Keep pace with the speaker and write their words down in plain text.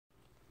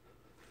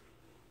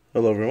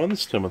Hello everyone,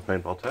 this is Tim with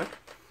Paintball Tech.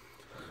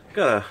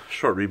 Got a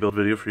short rebuild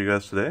video for you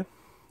guys today.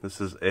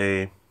 This is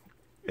a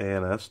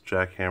ANS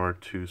Jackhammer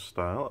II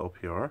style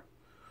LPR.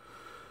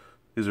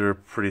 These are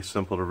pretty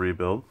simple to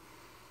rebuild.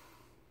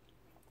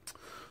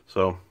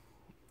 So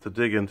to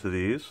dig into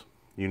these,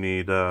 you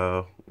need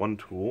one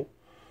tool,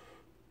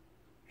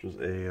 which is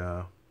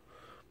a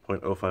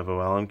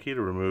 .050 Allen key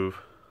to remove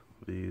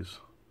these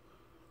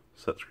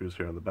set screws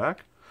here on the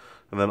back,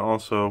 and then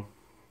also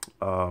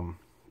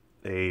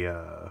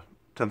a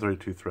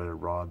 1032 threaded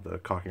rod. The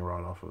caulking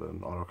rod off of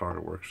an auto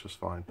caulker works just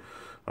fine.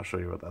 I'll show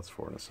you what that's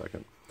for in a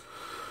second.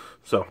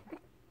 So,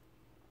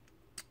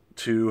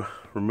 to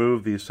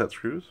remove these set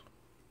screws,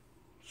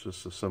 it's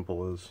just as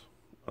simple as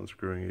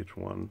unscrewing each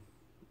one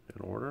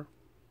in order.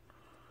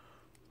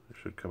 They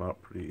should come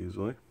out pretty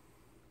easily.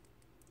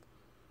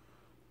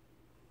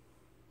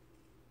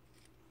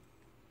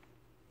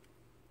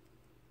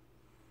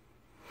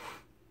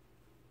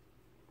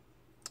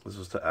 This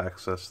is to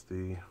access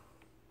the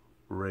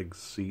reg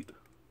seat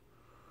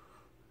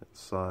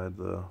inside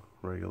the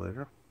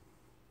regulator.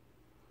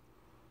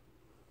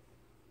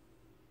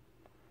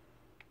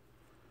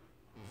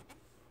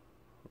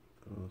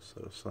 Those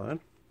set aside.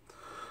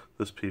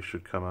 This piece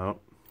should come out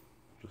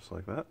just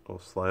like that. It'll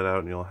slide out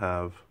and you'll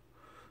have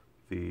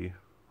the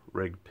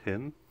reg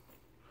pin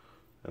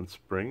and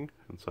spring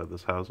inside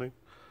this housing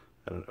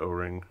and an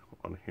O-ring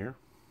on here.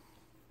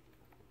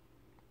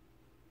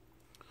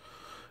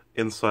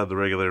 Inside the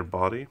regulator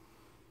body,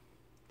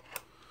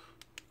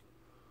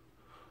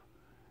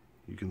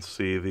 you can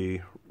see the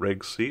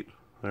reg seat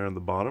there on the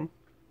bottom.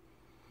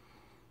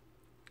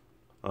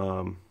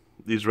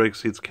 These reg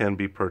seats can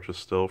be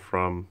purchased still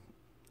from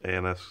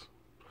ANS,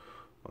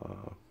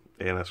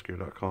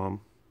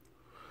 ANSgear.com.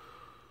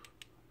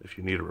 If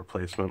you need a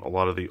replacement, a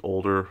lot of the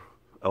older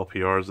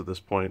LPRs at this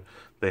point,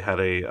 they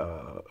had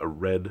a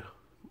red,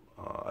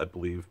 I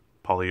believe,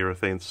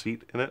 polyurethane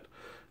seat in it,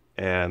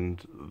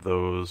 and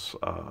those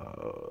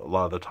a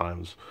lot of the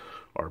times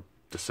are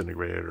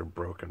disintegrated or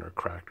broken or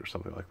cracked or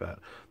something like that.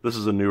 This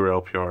is a newer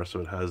LPR,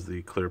 so it has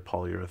the clear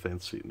polyurethane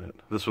seat in it.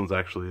 This one's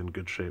actually in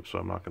good shape, so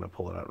I'm not going to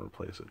pull it out and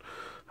replace it.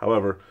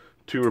 However,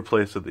 to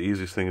replace it, the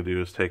easiest thing to do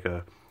is take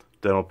a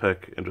dental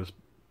pick and just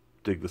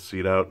dig the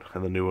seat out,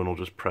 and the new one will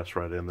just press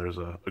right in. There's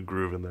a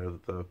groove in there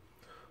that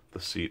the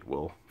seat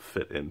will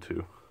fit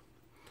into.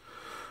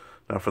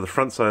 Now for the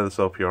front side of this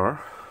LPR,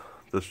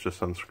 this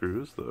just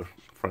unscrews the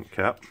front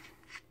cap.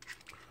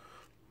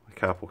 The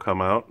cap will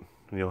come out,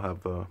 and you'll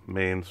have the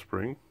main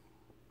spring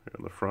here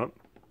in the front.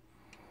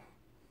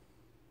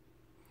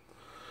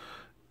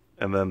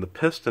 And then the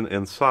piston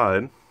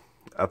inside,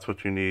 that's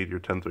what you need your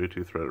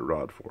 1032 threaded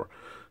rod for.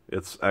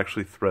 It's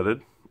actually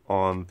threaded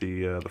on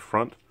the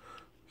front,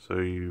 so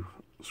you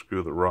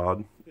screw the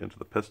rod into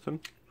the piston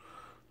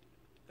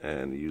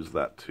and use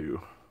that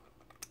to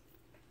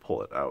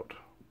pull it out,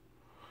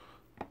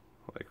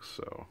 like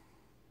so.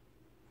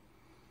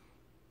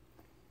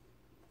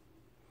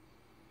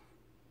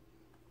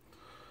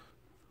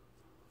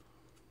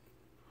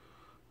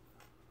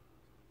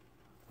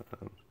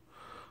 And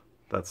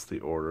that's the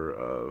order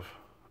of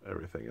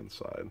everything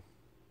inside.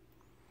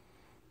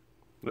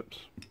 Oops,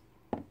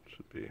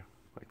 should be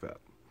like that.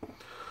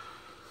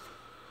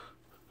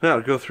 Now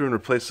to go through and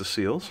replace the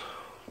seals.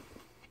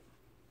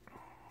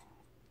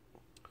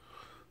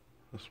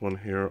 This one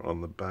here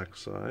on the back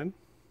side.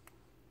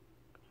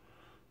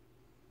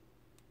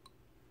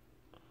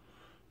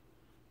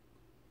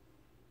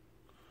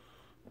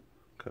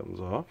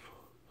 Comes off.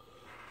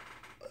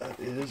 That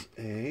is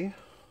a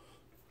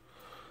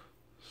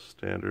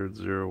standard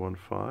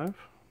 015.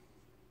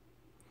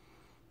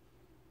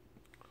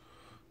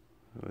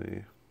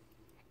 The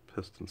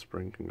piston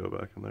spring can go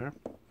back in there.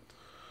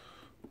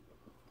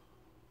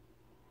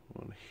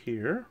 One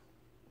here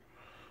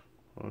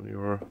on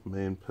your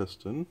main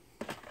piston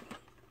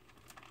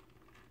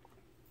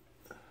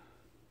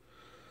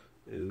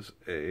is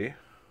a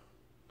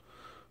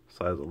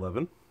size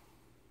 11.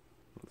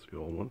 That's the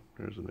old one.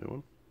 Here's a new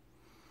one.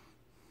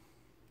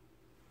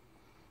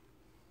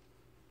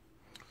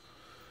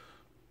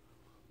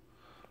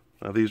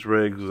 Now these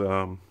rigs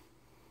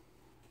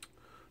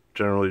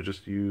generally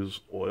just use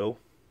oil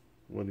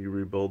when you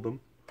rebuild them,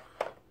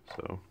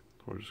 so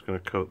we're just going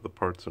to coat the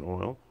parts in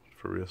oil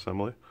for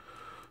reassembly.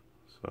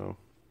 So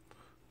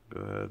go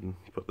ahead and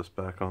put this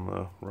back on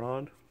the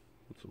rod,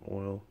 put some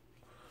oil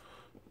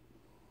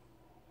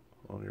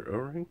on your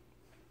O-ring.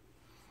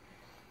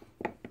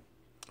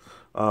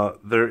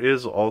 There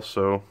is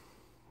also,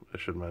 I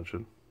should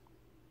mention,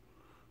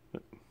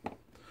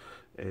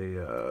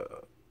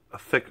 a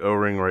thick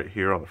O-ring right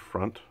here on the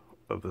front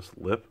of this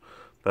lip.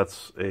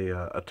 That's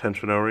a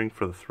tension O-ring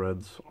for the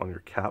threads on your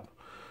cap.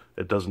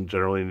 It doesn't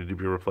generally need to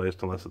be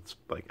replaced unless it's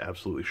like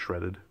absolutely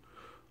shredded.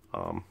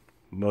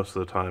 Most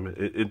of the time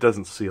it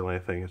doesn't seal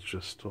anything, it's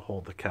just to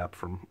hold the cap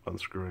from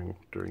unscrewing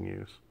during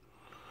use.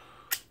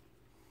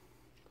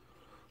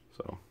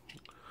 So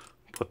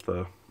put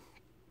the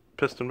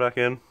piston back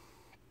in,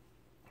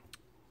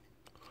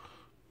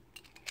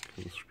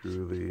 and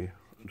screw the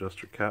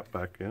adjuster cap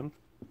back in.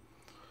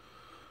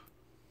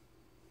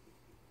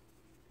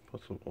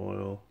 Put some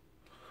oil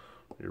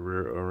on your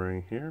rear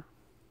O-ring here.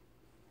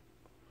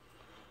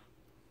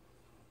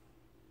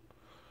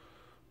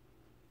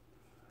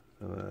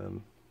 And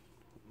then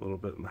a little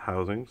bit in the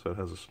housing so it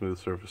has a smooth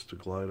surface to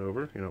glide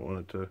over. You don't want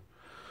it to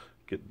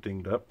get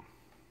dinged up.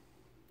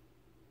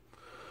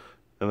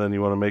 And then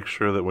you want to make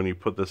sure that when you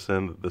put this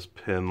in, that this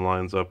pin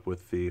lines up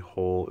with the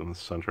hole in the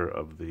center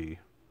of the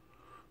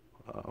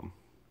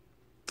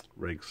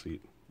reg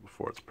seat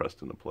before it's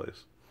pressed into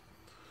place.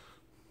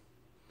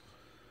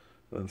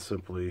 Then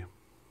simply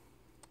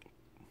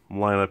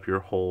line up your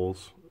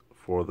holes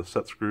for the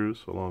set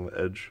screws along the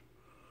edge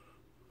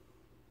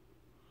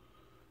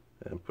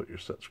and put your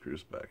set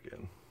screws back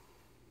in.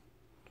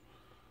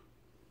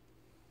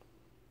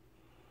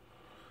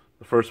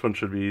 The first one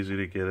should be easy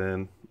to get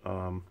in.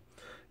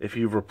 If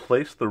you've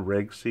replaced the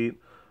reg seat,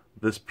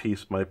 this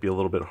piece might be a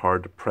little bit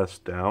hard to press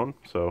down,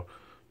 so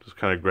just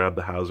kind of grab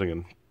the housing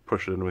and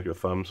push it in with your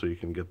thumb so you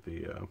can get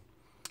the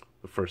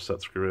first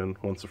set screw in.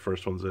 Once the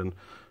first one's in,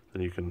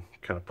 then you can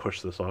kind of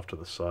push this off to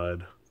the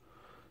side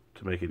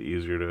to make it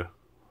easier to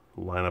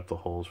line up the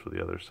holes for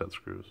the other set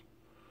screws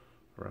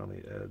around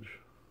the edge.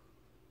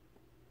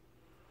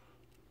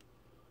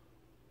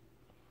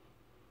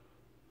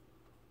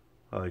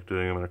 I like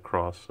doing them in a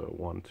cross, so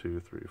 1, 2,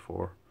 3,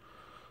 4.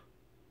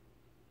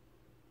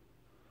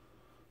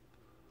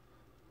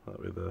 That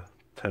way the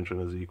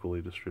tension is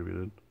equally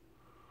distributed.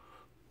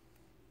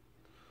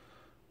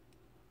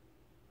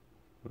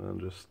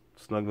 And just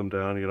snug them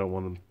down. You don't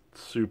want them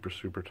super,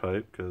 super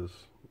tight because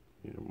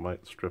you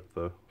might strip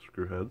the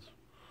screw heads.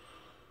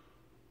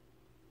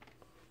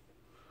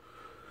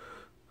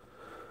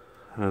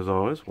 And as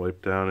always,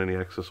 wipe down any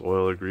excess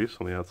oil or grease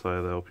on the outside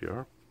of the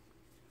LPR.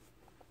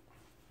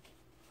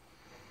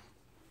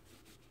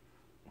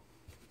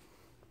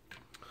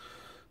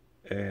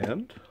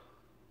 And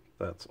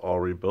that's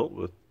all rebuilt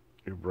with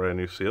your brand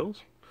new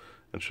seals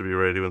and should be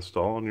ready to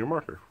install on your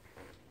marker.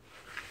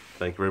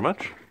 Thank you very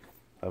much.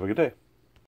 Have a good day.